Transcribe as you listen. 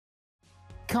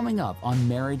coming up on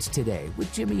Marriage Today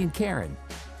with Jimmy and Karen.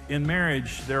 In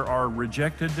marriage, there are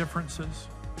rejected differences,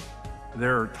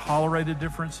 there are tolerated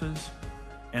differences,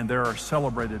 and there are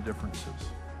celebrated differences.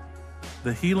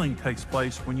 The healing takes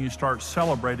place when you start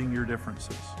celebrating your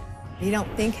differences. You don't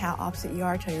think how opposite you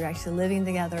are until you're actually living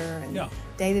together and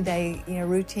day-to-day,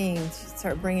 routines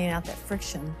start bringing out that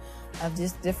friction of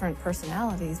just different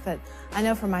personalities. But I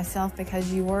know for myself,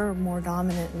 because you were more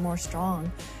dominant and more strong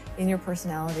in your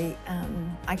personality,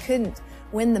 I couldn't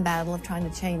win the battle of trying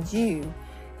to change you.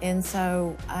 And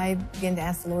so I began to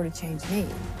ask the Lord to change me.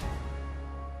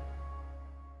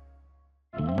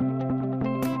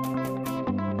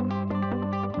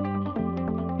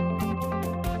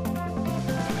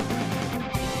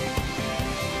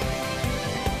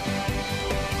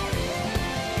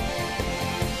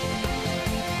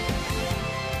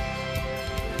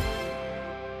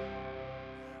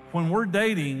 When we're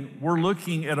dating, we're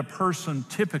looking at a person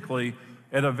typically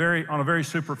on a very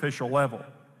superficial level.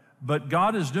 But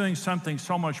God is doing something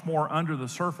so much more under the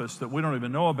surface that we don't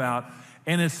even know about,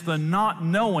 and it's the not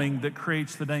knowing that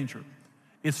creates the danger.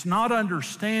 It's not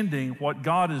understanding what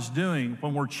God is doing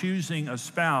when we're choosing a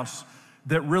spouse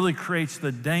that really creates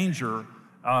the danger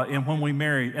in when we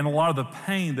marry and a lot of the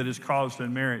pain that is caused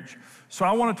in marriage. So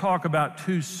I want to talk about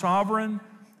two sovereign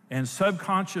and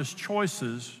subconscious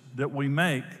choices that we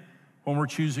make when we're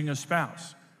choosing a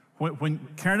spouse. When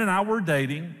Karen and I were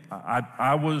dating,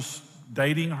 I was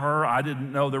dating her. I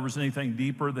didn't know there was anything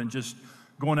deeper than just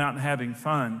going out and having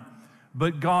fun.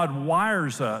 But God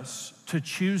wires us to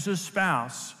choose a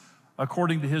spouse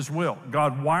according to His will.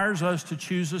 God wires us to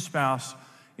choose a spouse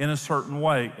in a certain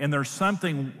way. And there's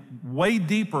something way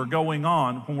deeper going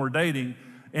on when we're dating.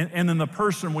 And in the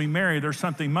person we marry, there's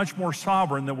something much more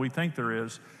sovereign than we think there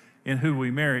is in who we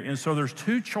marry. And so there's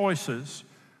two choices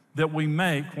that we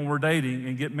make when we're dating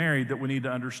and get married that we need to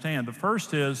understand. The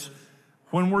first is,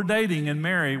 when we're dating and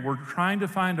marry, we're trying to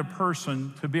find a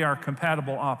person to be our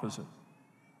compatible opposite.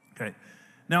 Okay.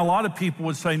 Now, a lot of people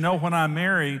would say, no, when I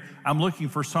marry, I'm looking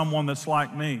for someone that's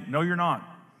like me. No, you're not.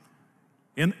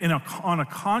 On a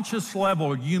conscious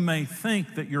level, you may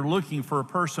think that you're looking for a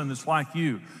person that's like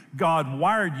you. God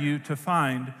wired you to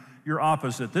find your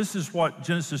opposite. This is what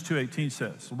Genesis 2:18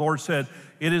 says. The Lord said,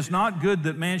 "It is not good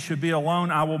that man should be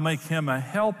alone. I will make him a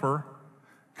helper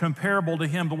comparable to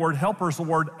him." The word helper is the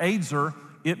word aizer.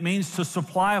 It means to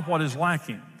supply what is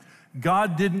lacking.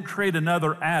 God didn't create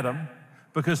another Adam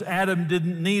because Adam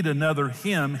didn't need another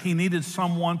him. He needed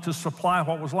someone to supply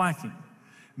what was lacking.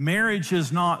 Marriage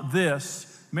is not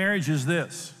this. Marriage is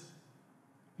this.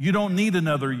 You don't need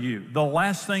another you. The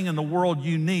last thing in the world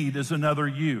you need is another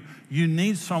you. You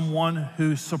need someone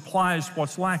who supplies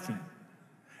what's lacking.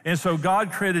 And so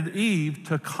God created Eve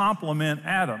to complement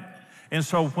Adam. And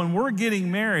so when we're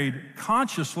getting married,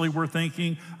 consciously we're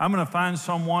thinking, I'm going to find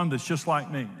someone that's just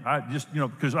like me.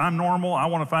 Because I'm normal, I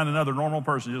want to find another normal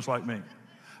person just like me.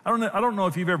 I don't know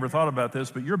if you've ever thought about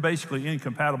this, but you're basically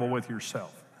incompatible with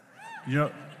yourself. You're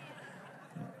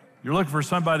looking for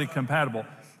somebody compatible.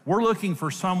 We're looking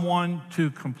for someone to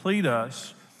complete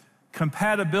us.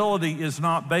 Compatibility is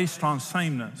not based on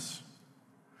sameness.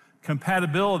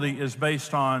 Compatibility is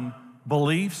based on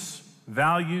beliefs,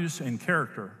 values, and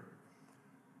character.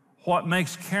 What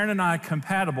makes Karen and I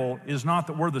compatible is not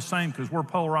that we're the same, because we're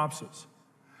polar opposites.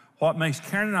 What makes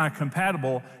Karen and I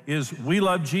compatible is we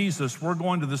love Jesus, we're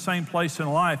going to the same place in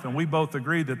life, and we both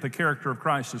agree that the character of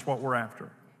Christ is what we're after.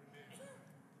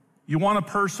 You want a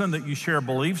person that you share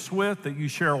beliefs with, that you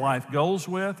share life goals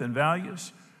with and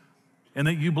values, and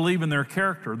that you believe in their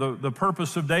character. The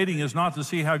purpose of dating is not to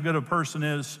see how good a person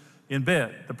is in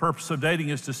bed. The purpose of dating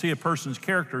is to see a person's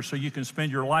character so you can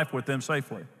spend your life with them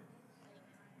safely.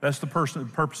 That's the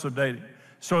purpose of dating.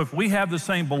 So if we have the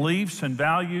same beliefs and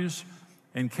values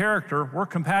and character, we're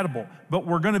compatible. But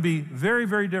we're going to be very,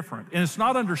 very different. And it's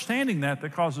not understanding that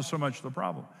causes so much of the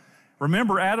problem.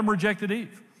 Remember, Adam rejected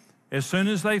Eve. As soon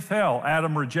as they fell,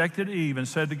 Adam rejected Eve and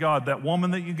said to God, that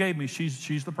woman that you gave me,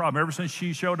 she's the problem. Ever since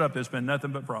she showed up, it's been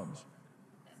nothing but problems.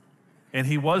 And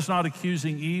he was not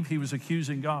accusing Eve, he was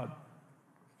accusing God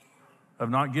of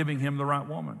not giving him the right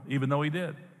woman, even though he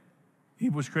did.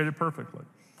 Eve was created perfectly.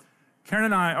 Karen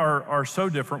and I are so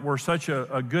different. We're such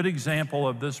a good example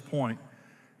of this point.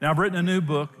 Now, I've written a new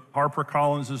book.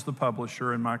 HarperCollins is the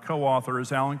publisher, and my co-author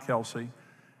is Alan Kelsey.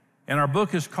 And our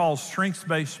book is called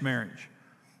Strengths-Based Marriage.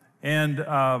 And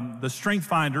the Strength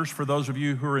Finders, for those of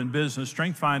you who are in business,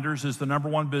 Strength Finders is the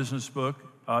 #1 business book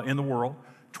in the world.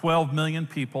 12 million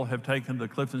people have taken the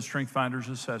Clifton Strength Finders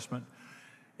assessment.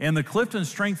 And the Clifton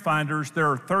Strength Finders, there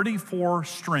are 34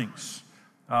 strengths.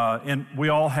 And we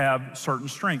all have certain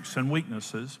strengths and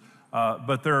weaknesses.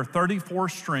 but there are 34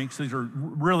 strengths. These are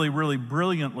really, really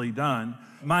brilliantly done.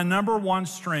 My number one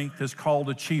strength is called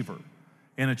achiever.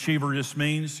 And achiever just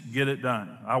means get it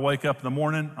done. I wake up in the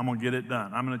morning, I'm gonna get it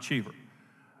done. I'm an achiever.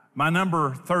 My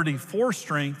number 34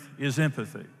 strength is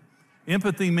empathy.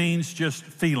 Empathy means just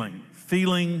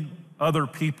feeling other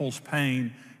people's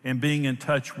pain and being in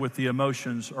touch with the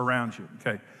emotions around you,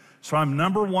 okay? So I'm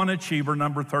number one achiever,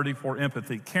 number 34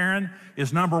 empathy. Karen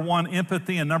is number one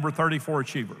empathy and number 34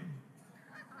 achiever.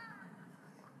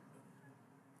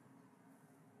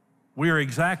 We are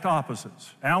exact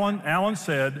opposites. Alan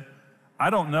said, I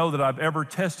don't know that I've ever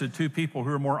tested two people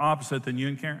who are more opposite than you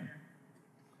and Karen.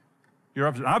 You're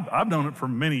opposite. I've known it for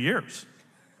many years.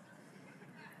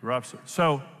 You're opposite.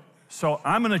 So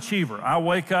I'm an achiever. I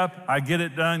wake up, I get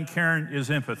it done. Karen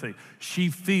is empathy. She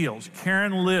feels.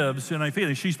 Karen lives in a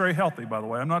feeling. She's very healthy, by the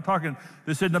way. I'm not talking,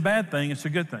 this isn't a bad thing, it's a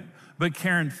good thing. But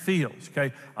Karen feels,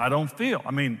 okay? I don't feel.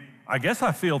 I mean, I guess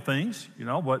I feel things, you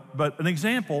know, but an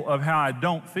example of how I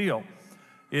don't feel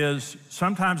is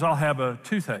sometimes I'll have a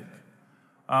toothache.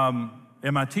 And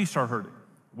my teeth start hurting.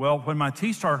 Well, when my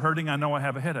teeth start hurting, I know I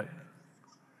have a headache.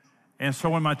 And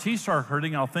so when my teeth start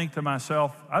hurting, I'll think to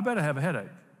myself, I better have a headache.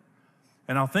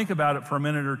 And I'll think about it for a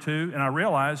minute or two, and I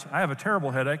realize I have a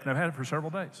terrible headache, and I've had it for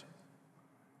several days.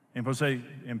 And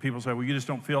people say, well, you just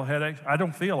don't feel headaches? I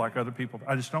don't feel like other people.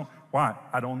 I just don't. Why?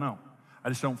 I don't know. I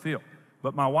just don't feel.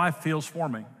 But my wife feels for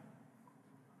me.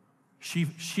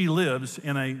 She lives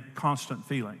in a constant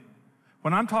feeling.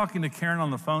 When I'm talking to Karen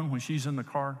on the phone when she's in the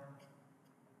car,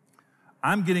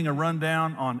 I'm getting a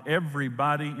rundown on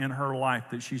everybody in her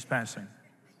life that she's passing.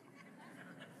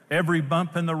 Every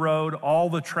bump in the road, all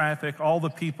the traffic, all the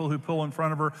people who pull in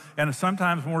front of her. And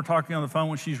sometimes when we're talking on the phone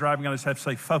when she's driving, I just have to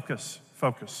say, focus,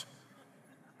 focus.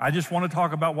 I just want to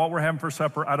talk about what we're having for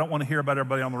supper. I don't want to hear about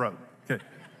everybody on the road. Okay.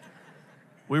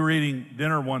 We were eating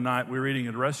dinner one night. We were eating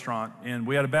at a restaurant, and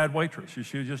we had a bad waitress.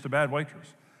 She was just a bad waitress.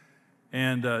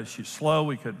 And she's slow,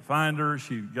 we couldn't find her,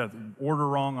 she got the order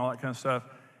wrong, all that kind of stuff.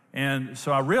 And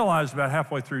so I realized about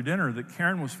halfway through dinner that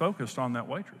Karen was focused on that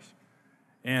waitress.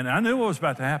 And I knew what was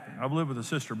about to happen. I've lived with a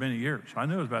sister many years, so I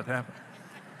knew it was about to happen.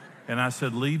 And I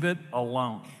said, leave it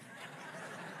alone.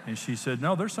 And she said,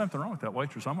 no, there's something wrong with that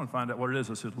waitress. I'm gonna find out what it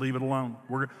is. I said, leave it alone.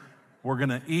 We're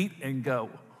gonna eat and go.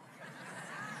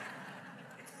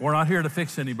 We're not here to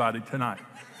fix anybody tonight,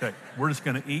 okay? We're just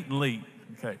gonna eat and leave,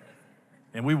 okay?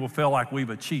 And we will feel like we've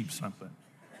achieved something.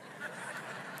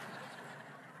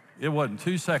 It wasn't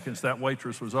 2 seconds that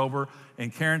waitress was over,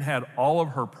 and Karen had all of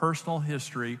her personal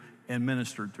history and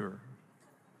ministered to her.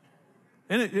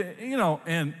 And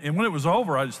and when it was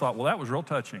over, I just thought, well, that was real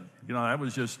touching. You know,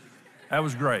 that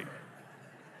was great.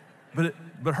 But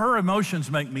her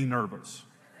emotions make me nervous.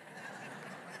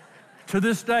 To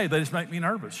this day, they just make me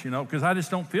nervous, you know, because I just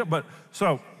don't feel. But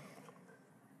so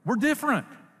we're different.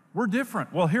 We're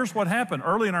different. Well, here's what happened.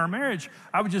 Early in our marriage,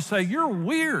 I would just say, you're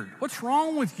weird. What's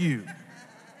wrong with you?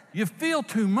 You feel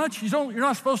too much. You're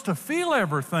not supposed to feel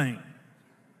everything,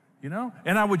 you know?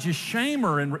 And I would just shame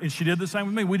her, and she did the same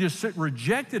with me. We just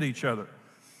rejected each other.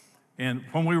 And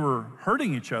when we were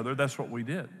hurting each other, that's what we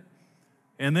did.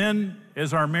 And then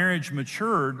as our marriage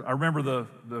matured, I remember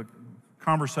the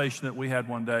conversation that we had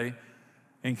one day,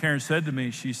 and Karen said to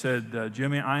me, she said,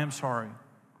 Jimmy, I am sorry.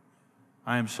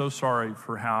 I am so sorry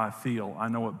for how I feel. I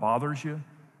know it bothers you.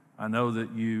 I know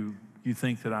that you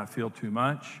think that I feel too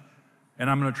much, and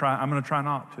I'm gonna try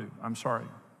not to. I'm sorry.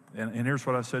 And here's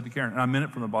what I said to Karen, and I meant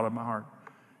it from the bottom of my heart.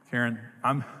 Karen,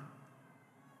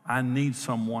 I need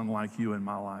someone like you in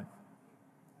my life.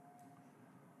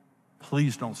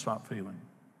 Please don't stop feeling.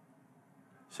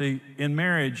 See, in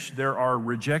marriage, there are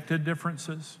rejected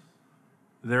differences,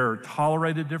 there are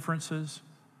tolerated differences,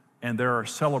 and there are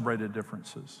celebrated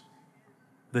differences.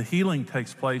 The healing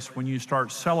takes place when you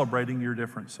start celebrating your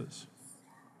differences.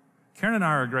 Karen and I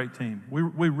are a great team.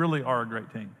 We really are a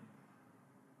great team.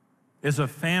 As a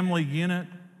family unit,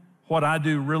 what I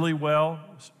do really well,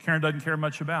 Karen doesn't care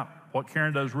much about. What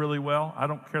Karen does really well, I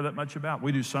don't care that much about.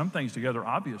 We do some things together,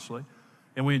 obviously,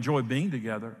 and we enjoy being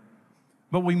together.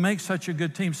 But we make such a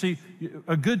good team. See,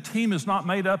 a good team is not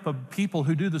made up of people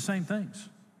who do the same things.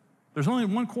 There's only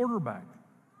one quarterback.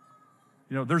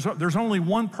 You know, there's only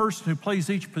one person who plays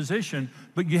each position,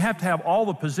 but you have to have all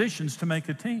the positions to make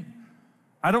a team.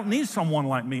 I don't need someone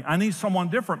like me. I need someone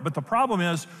different. But the problem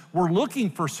is we're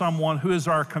looking for someone who is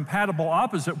our compatible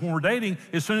opposite when we're dating.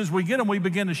 As soon as we get them, we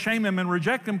begin to shame them and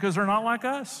reject them because they're not like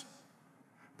us.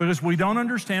 Because we don't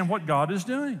understand what God is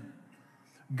doing.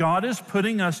 God is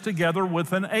putting us together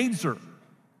with an aider.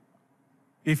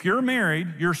 If you're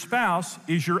married, your spouse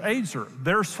is your aider.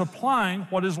 They're supplying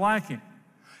what is lacking.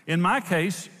 In my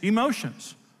case,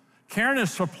 emotions. Karen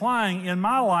is supplying in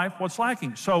my life what's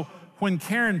lacking. So when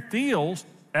Karen feels,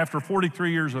 after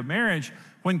 43 years of marriage,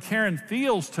 when Karen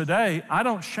feels today, I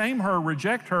don't shame her,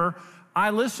 reject her,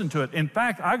 I listen to it. In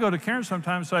fact, I go to Karen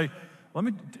sometimes and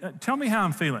say, tell me how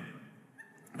I'm feeling.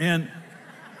 And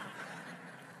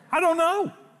I don't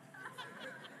know.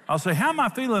 I'll say, how am I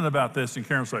feeling about this? And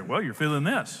Karen will say, well, you're feeling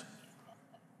this.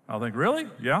 I'll think, really?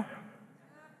 Yeah.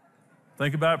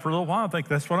 Think about it for a little while. I think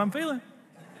that's what I'm feeling.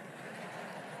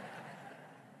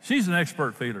 She's an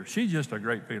expert feeler. She's just a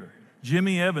great feeler.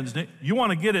 Jimmy Evans, you want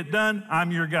to get it done?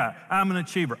 I'm your guy. I'm an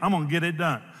achiever. I'm going to get it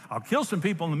done. I'll kill some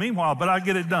people in the meanwhile, but I'll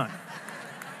get it done.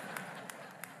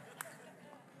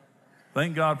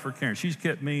 Thank God for Karen. She's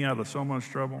kept me out of so much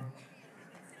trouble.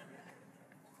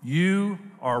 You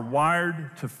are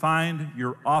wired to find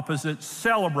your opposite.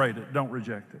 Celebrate it. Don't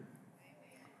reject it.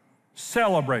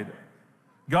 Celebrate it.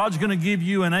 God's going to give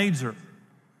you an aider.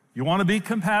 You want to be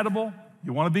compatible?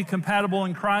 You want to be compatible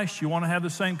in Christ? You want to have the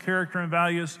same character and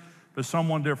values, but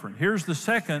someone different. Here's the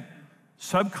second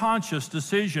subconscious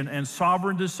decision and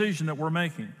sovereign decision that we're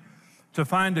making: to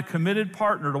find a committed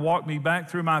partner to walk me back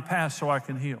through my past so I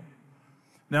can heal.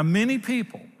 Now, many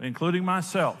people, including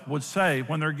myself, would say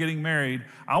when they're getting married,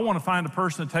 I want to find a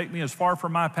person to take me as far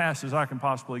from my past as I can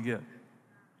possibly get.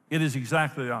 It is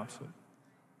exactly the opposite.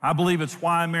 I believe it's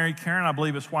why I married Karen. I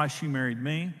believe it's why she married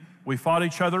me. We fought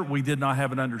each other. We did not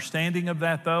have an understanding of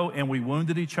that, though, and we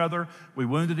wounded each other. We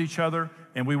wounded each other,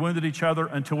 and we wounded each other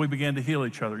until we began to heal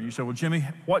each other. You say, well, Jimmy,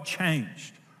 what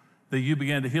changed that you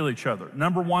began to heal each other?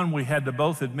 Number one, we had to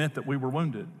both admit that we were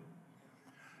wounded.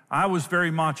 I was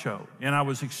very macho, and I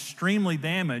was extremely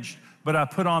damaged, but I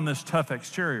put on this tough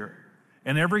exterior.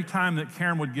 And every time that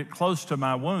Karen would get close to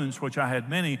my wounds, which I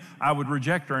had many, I would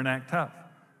reject her and act tough.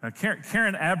 Now,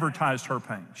 Karen advertised her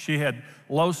pain. She had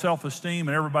low self-esteem,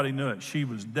 and everybody knew it. She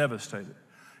was devastated.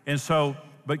 And so,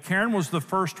 but Karen was the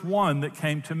first one that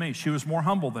came to me. She was more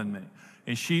humble than me,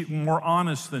 and she more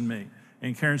honest than me.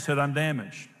 And Karen said, I'm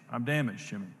damaged. I'm damaged,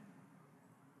 Jimmy.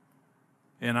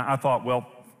 And I thought, well,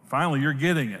 finally, you're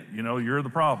getting it. You know, you're the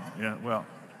problem. Yeah, well,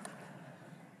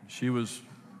 she was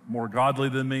more godly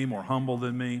than me, more humble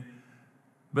than me.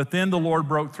 But then the Lord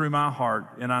broke through my heart,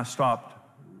 and I stopped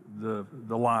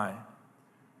the lie.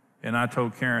 And I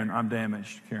told Karen, I'm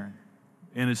damaged, Karen.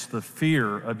 And it's the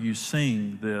fear of you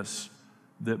seeing this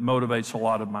that motivates a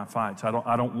lot of my fights. I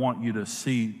don't want you to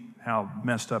see how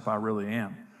messed up I really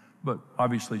am. But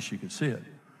obviously she could see it.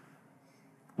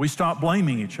 We stopped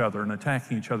blaming each other and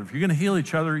attacking each other. If you're going to heal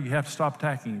each other, you have to stop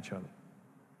attacking each other.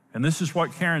 And this is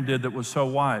what Karen did that was so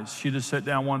wise. She just sat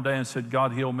down one day and said,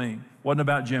 God, heal me. Wasn't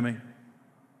about Jimmy.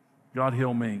 God,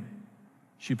 heal me.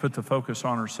 She put the focus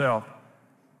on herself.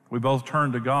 We both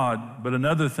turned to God. But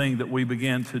another thing that we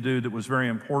began to do that was very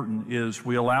important is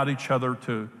we allowed each other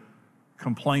to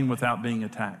complain without being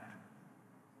attacked.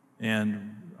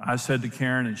 And I said to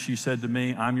Karen, and she said to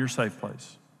me, I'm your safe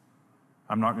place.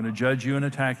 I'm not going to judge you and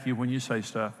attack you when you say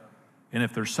stuff. And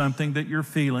if there's something that you're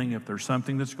feeling, if there's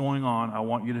something that's going on, I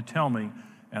want you to tell me,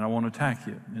 and I won't attack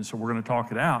you. And so we're going to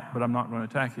talk it out, but I'm not going to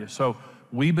attack you. So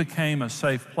we became a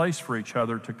safe place for each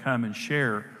other to come and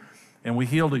share, and we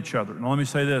healed each other. Now let me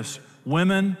say this.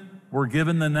 Women were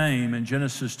given the name in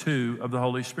Genesis 2 of the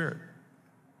Holy Spirit.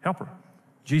 Helper.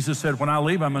 Jesus said, when I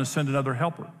leave, I'm going to send another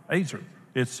helper, aider.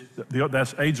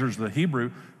 That's aider's the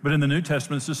Hebrew, but in the New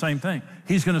Testament, it's the same thing.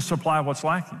 He's going to supply what's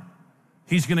lacking.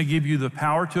 He's going to give you the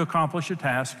power to accomplish a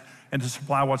task and to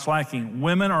supply what's lacking.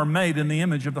 Women are made in the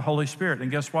image of the Holy Spirit,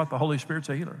 and guess what? The Holy Spirit's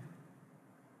a healer.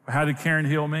 How did Karen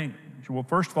heal me? Well,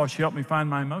 first of all, she helped me find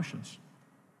my emotions.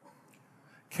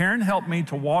 Karen helped me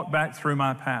to walk back through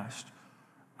my past.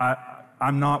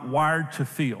 I'm not wired to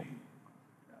feel.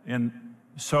 And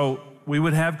so we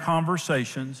would have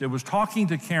conversations. It was talking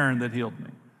to Karen that healed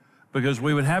me, because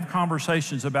we would have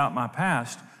conversations about my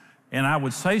past, and I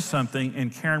would say something,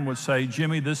 and Karen would say,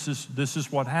 Jimmy, this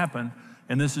is what happened,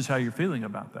 and this is how you're feeling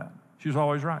about that. She was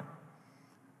always right.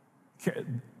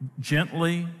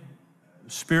 Gently,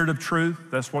 Spirit of truth,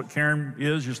 that's what Karen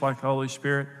is, just like the Holy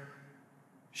Spirit.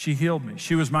 She healed me.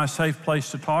 She was my safe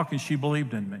place to talk, and she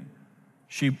believed in me.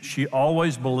 She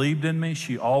always believed in me.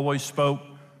 She always spoke,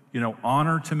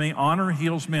 honor to me. Honor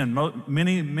heals men.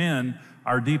 Many men,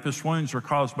 our deepest wounds are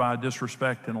caused by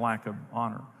disrespect and lack of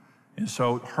honor. And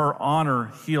so her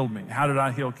honor healed me. How did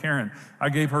I heal Karen? I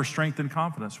gave her strength and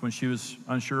confidence when she was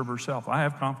unsure of herself. I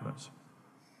have confidence.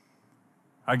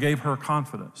 I gave her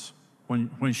confidence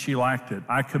when she lacked it.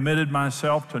 I committed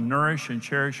myself to nourish and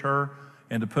cherish her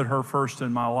and to put her first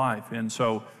in my life. And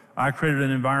so I created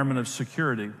an environment of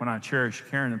security when I cherished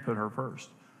Karen and put her first.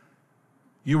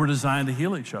 You were designed to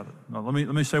heal each other. Now, let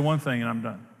me say one thing and I'm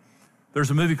done. There's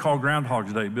a movie called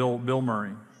Groundhog's Day, Bill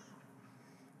Murray.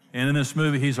 And in this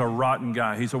movie, he's a rotten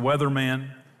guy. He's a weatherman,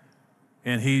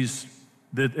 and he's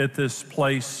at this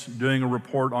place doing a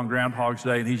report on Groundhog's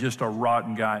Day, and he's just a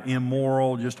rotten guy,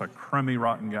 immoral, just a crummy,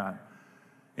 rotten guy.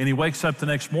 And he wakes up the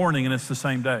next morning, and it's the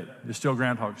same day. It's still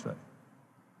Groundhog's Day.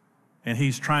 And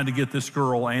he's trying to get this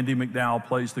girl, Andie MacDowell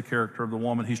plays the character of the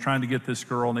woman. He's trying to get this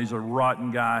girl, and he's a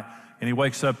rotten guy. And he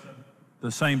wakes up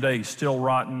the same day, he's still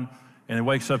rotten. And he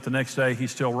wakes up the next day,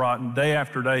 he's still rotten. Day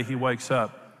after day, he wakes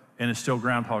up, and it's still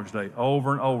Groundhog's Day,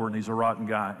 over and over, and he's a rotten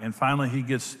guy. And finally, he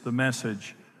gets the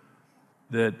message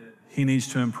that he needs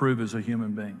to improve as a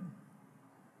human being.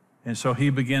 And so he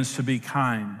begins to be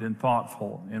kind and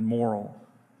thoughtful and moral,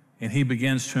 and he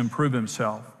begins to improve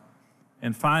himself.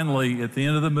 And finally, at the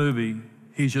end of the movie,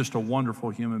 he's just a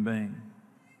wonderful human being,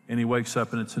 and he wakes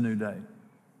up and it's a new day.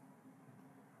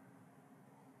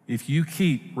 If you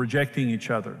keep rejecting each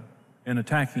other and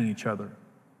attacking each other,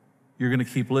 you're going to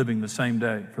keep living the same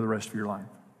day for the rest of your life.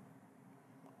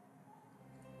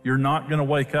 You're not going to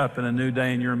wake up in a new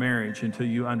day in your marriage until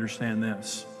you understand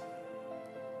this.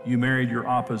 You married your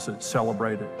opposite,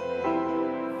 celebrate it.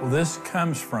 Well, this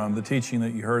comes from, the teaching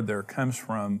that you heard there comes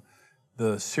from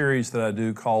the series that I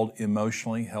do called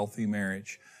Emotionally Healthy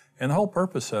Marriage. And the whole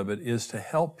purpose of it is to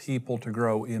help people to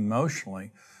grow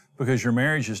emotionally, because your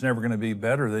marriage is never going to be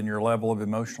better than your level of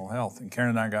emotional health. And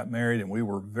Karen and I got married, and we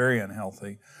were very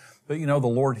unhealthy. But you know, the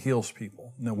Lord heals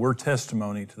people. You know, we're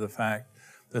testimony to the fact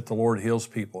that the Lord heals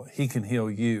people. He can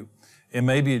heal you. And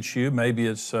maybe it's you, maybe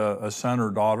it's a son or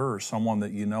daughter or someone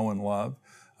that you know and love.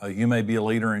 You may be a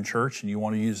leader in church and you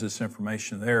want to use this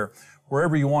information there.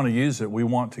 Wherever you want to use it, we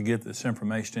want to get this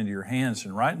information into your hands.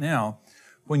 And right now,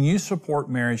 when you support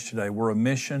marriage today, we're a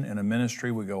mission and a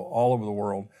ministry. We go all over the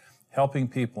world helping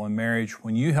people in marriage.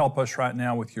 When you help us right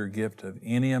now with your gift of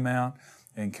any amount,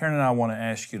 and Karen and I want to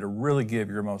ask you to really give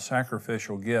your most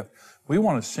sacrificial gift, we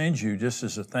want to send you, just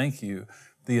as a thank you,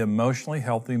 the Emotionally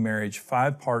Healthy Marriage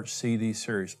 5-part CD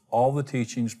series, all the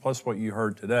teachings plus what you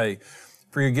heard today,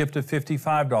 for your gift of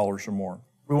 $55 or more.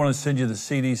 We want to send you the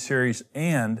CD series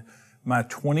and my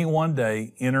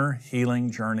 21-day Inner Healing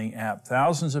Journey app.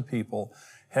 Thousands of people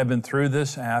have been through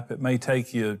this app. It may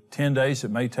take you 10 days,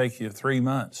 it may take you 3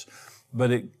 months,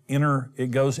 but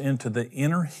it goes into the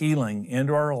inner healing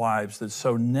into our lives that's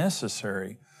so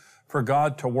necessary for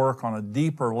God to work on a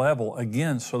deeper level,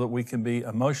 again, so that we can be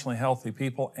emotionally healthy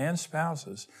people and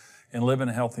spouses and live in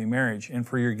a healthy marriage. And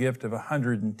for your gift of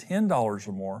 $110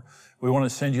 or more, we want to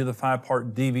send you the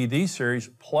 5-part DVD series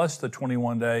plus the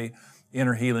 21-day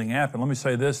Inner Healing app. And let me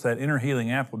say this, that Inner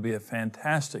Healing app would be a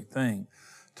fantastic thing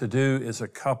to do as a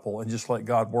couple and just let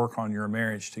God work on your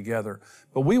marriage together.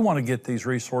 But we want to get these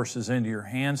resources into your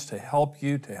hands to help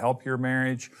you, to help your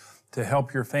marriage, to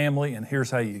help your family, and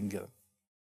here's how you can get it.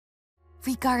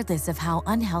 Regardless of how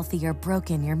unhealthy or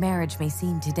broken your marriage may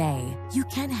seem today, you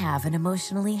can have an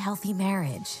emotionally healthy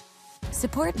marriage.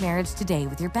 Support marriage today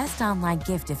with your best online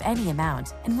gift of any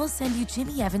amount, and we'll send you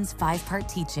Jimmy Evans' 5-part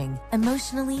teaching,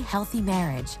 Emotionally Healthy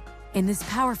Marriage. In this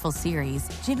powerful series,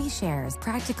 Jimmy shares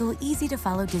practical,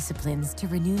 easy-to-follow disciplines to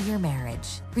renew your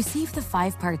marriage. Receive the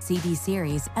 5-part CD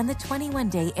series and the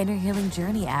 21-day Inner Healing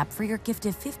Journey app for your gift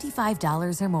of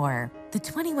 $55 or more. The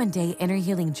 21-day Inner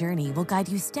Healing Journey will guide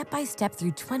you step-by-step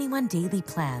through 21 daily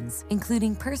plans,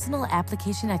 including personal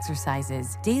application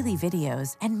exercises, daily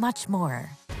videos, and much more.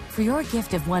 For your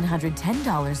gift of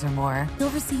 $110 or more, you'll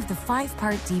receive the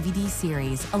 5-part DVD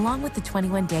series along with the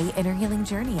 21-day Inner Healing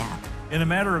Journey app. In a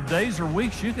matter of days or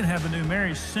weeks, you can have a new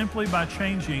marriage simply by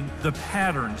changing the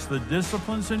patterns, the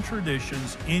disciplines and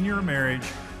traditions in your marriage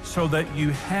so that you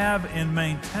have and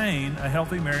maintain a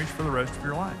healthy marriage for the rest of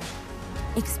your life.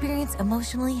 Experience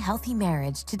emotionally healthy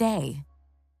marriage today.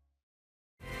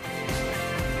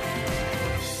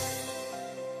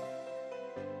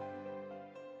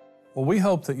 Well, we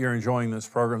hope that you're enjoying this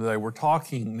program today. We're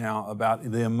talking now about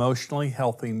the emotionally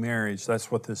healthy marriage.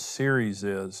 That's what this series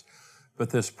is. But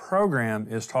this program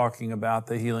is talking about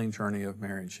the healing journey of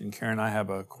marriage. And Karen, I have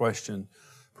a question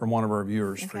from one of our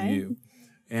viewers for you.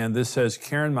 And this says,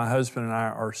 Karen, my husband and I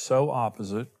are so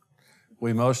opposite.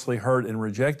 We mostly hurt and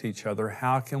reject each other.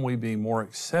 How can we be more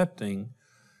accepting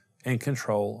and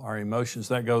control our emotions?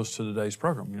 That goes to today's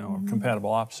program, you know,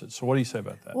 compatible opposites. So what do you say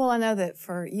about that? Well, I know that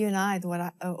for you and I,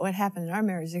 what happened in our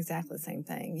marriage is exactly the same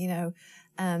thing. You know,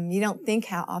 you don't think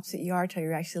how opposite you are till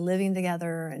you're actually living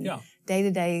together and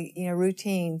day-to-day, you know,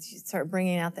 routines. You start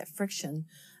bringing out that friction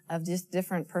of just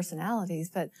different personalities.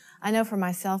 But I know for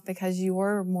myself, because you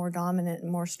were more dominant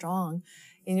and more strong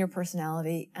in your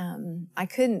personality, I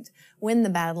couldn't win the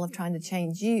battle of trying to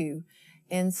change you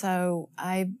And so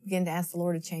I began to ask the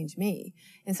Lord to change me.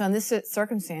 And so in this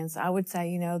circumstance, I would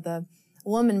say, the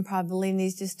woman probably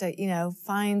needs just to,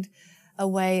 find a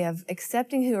way of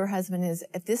accepting who her husband is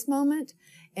at this moment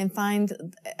and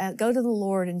go to the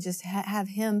Lord and just have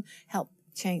Him help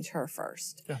change her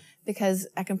first. Yeah. Because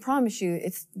I can promise you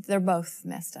they're both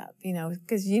messed up,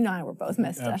 because you and I were both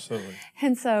messed up. Absolutely.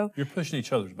 And so you're pushing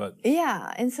each other's buttons.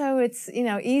 Yeah. And so it's,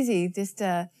 easy just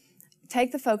to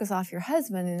take the focus off your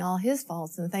husband and all his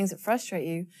faults and the things that frustrate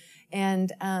you,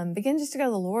 and begin just to go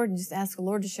to the Lord and just ask the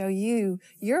Lord to show you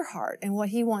your heart and what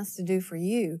He wants to do for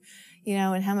you,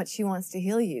 and how much He wants to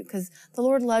heal you. Because the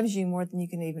Lord loves you more than you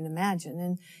can even imagine.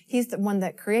 And He's the one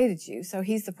that created you. So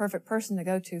He's the perfect person to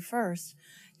go to first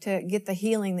to get the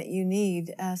healing that you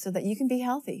need so that you can be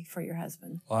healthy for your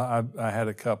husband. Well, I had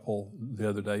a couple the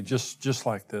other day, just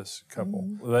like this couple.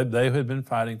 Mm-hmm. They had been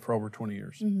fighting for over 20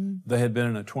 years. Mm-hmm. They had been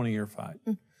in a 20-year fight.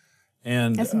 Mm-hmm.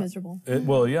 And that's miserable.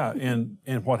 Well, yeah. And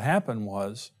what happened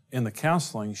was, in the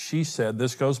counseling, she said,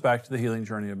 this goes back to the healing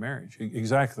journey of marriage.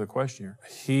 Exactly the question here.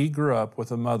 He grew up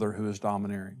with a mother who was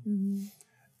domineering. Mm-hmm.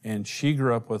 And she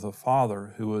grew up with a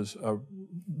father who was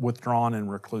withdrawn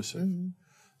and reclusive. Mm-hmm.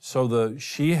 So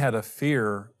she had a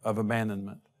fear of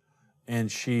abandonment,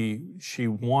 and she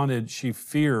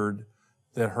feared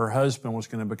that her husband was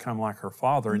going to become like her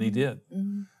father, mm-hmm. and he did.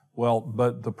 Mm-hmm. Well,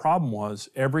 but the problem was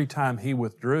every time he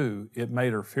withdrew, it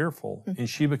made her fearful, mm-hmm. and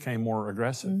she became more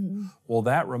aggressive. Mm-hmm. Well,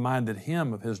 that reminded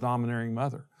him of his domineering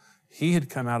mother. He had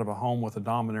come out of a home with a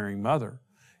domineering mother,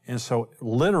 and so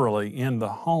literally in the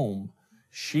home,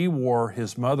 she wore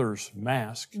his mother's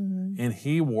mask, mm-hmm. and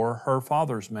he wore her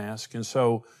father's mask. And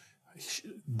so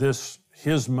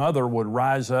his mother would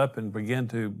rise up and begin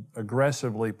to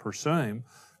aggressively pursue him.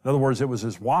 In other words, it was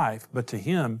his wife, but to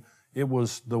him, it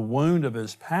was the wound of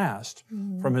his past,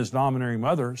 mm-hmm. from his domineering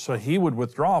mother. So he would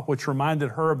withdraw, which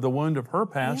reminded her of the wound of her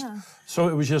past. Yeah. So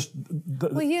it was just...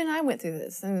 Well, you and I went through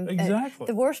this. And exactly.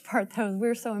 The worst part, though, is we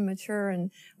were so immature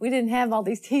and we didn't have all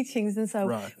these teachings. And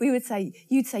so we would say,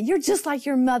 you'd say, you're just like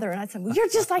your mother. And I'd say, well, you're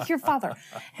just like your father.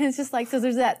 And it's just like, so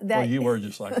there's that... Well, you were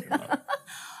just like your mother.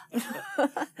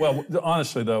 Well,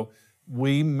 honestly, though,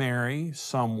 we marry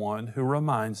someone who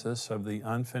reminds us of the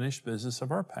unfinished business of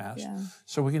our past,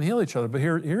 so we can heal each other. But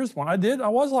here's one. I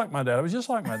was like my dad. I was just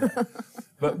like my dad.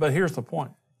 But here's the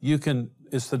point.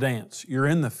 It's the dance. You're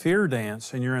in the fear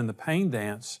dance and you're in the pain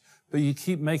dance, but you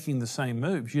keep making the same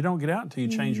moves. You don't get out until you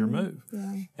change your move.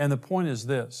 Yeah. And the point is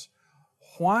this.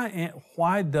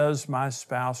 Why does my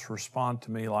spouse respond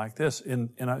to me like this?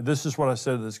 And this is what I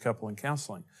said to this couple in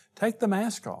counseling. Take the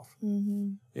mask off.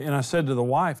 Mm-hmm. And I said to the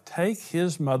wife, take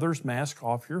his mother's mask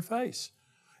off your face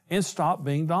and stop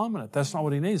being dominant. That's not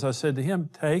what he needs. I said to him,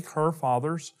 take her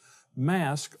father's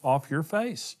mask off your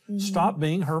face. Mm-hmm. Stop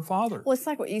being her father. Well, it's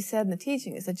like what you said in the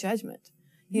teaching. It's a judgment.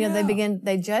 You know,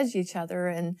 they judge each other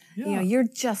and, you're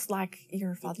just like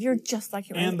your father. You're just like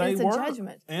your mother. It's a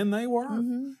judgment. And they were.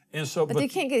 Mm-hmm. And so, but you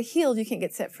can't get healed. You can't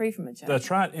get set free from a judgment.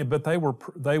 That's right. But they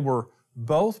were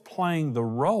both playing the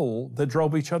role that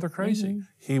drove each other crazy. Mm-hmm.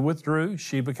 He withdrew,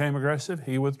 she became aggressive.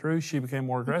 He withdrew, she became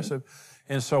more aggressive.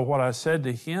 Mm-hmm. And so what I said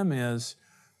to him is,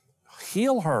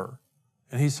 heal her.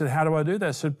 And he said, how do I do that?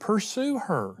 I said, pursue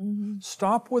her. Mm-hmm.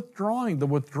 Stop withdrawing. The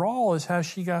withdrawal is how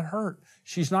she got hurt.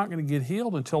 She's not going to get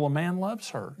healed until a man loves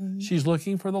her. Mm-hmm. She's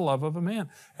looking for the love of a man.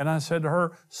 And I said to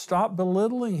her, stop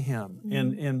belittling him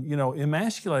and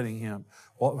emasculating him.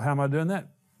 Well, how am I doing that?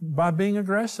 By being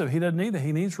aggressive. He doesn't need that.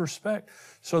 He needs respect.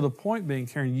 So the point being,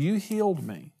 Karen, you healed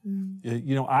me.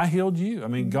 Mm-hmm. I healed you. I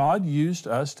mean, God used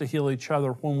us to heal each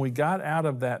other when we got out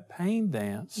of that pain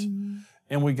dance. Mm-hmm.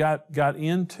 And we got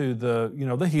into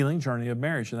the healing journey of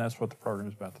marriage, and that's what the program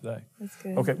is about today. That's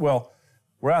good. Okay, well,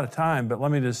 we're out of time, but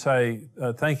let me just say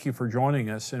thank you for joining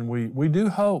us, and we do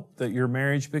hope that your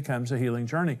marriage becomes a healing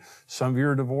journey. Some of you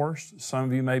are divorced, some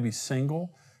of you may be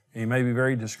single, and you may be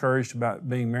very discouraged about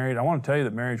being married. I want to tell you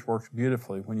that marriage works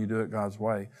beautifully when you do it God's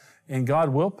way. And God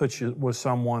will put you with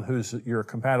someone who's your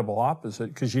compatible opposite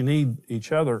because you need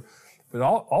each other. But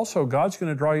also, God's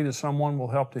going to draw you to someone who will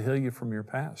help to heal you from your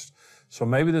past. So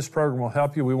maybe this program will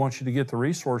help you. We want you to get the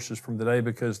resources from today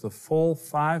because the full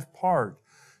 5-part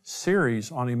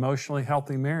series on emotionally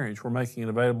healthy marriage, we're making it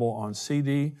available on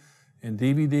CD and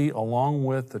DVD along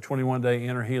with the 21-day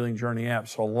Inner Healing Journey app.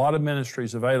 So a lot of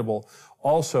ministries available.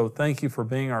 Also, thank you for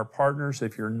being our partners.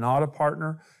 If you're not a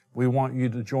partner, we want you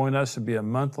to join us and be a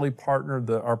monthly partner.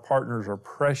 Our partners are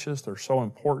precious. They're so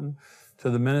important to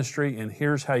the ministry. And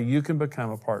here's how you can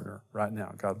become a partner right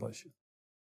now. God bless you.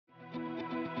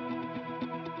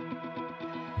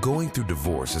 Going through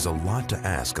divorce is a lot to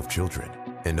ask of children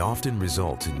and often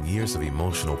results in years of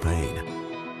emotional pain.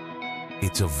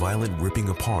 It's a violent ripping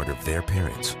apart of their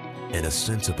parents and a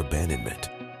sense of abandonment.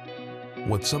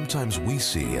 What sometimes we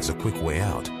see as a quick way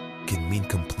out can mean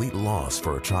complete loss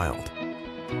for a child.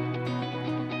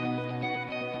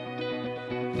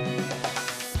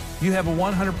 You have a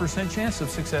 100% chance of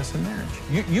success in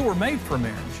marriage. You were made for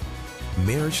marriage.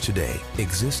 Marriage Today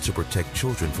exists to protect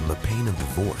children from the pain of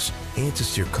divorce and to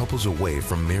steer couples away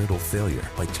from marital failure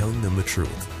by telling them the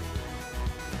truth.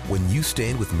 When you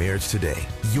stand with Marriage Today,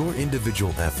 your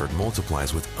individual effort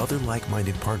multiplies with other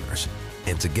like-minded partners,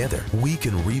 and together we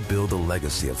can rebuild a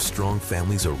legacy of strong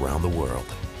families around the world.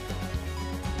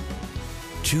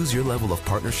 Choose your level of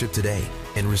partnership today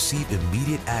and receive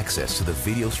immediate access to the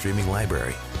video streaming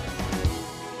library.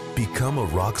 Become a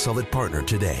rock-solid partner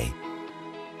today.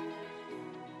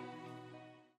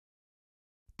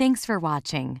 Thanks for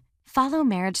watching. Follow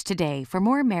Marriage Today for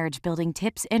more marriage building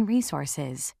tips and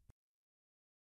resources.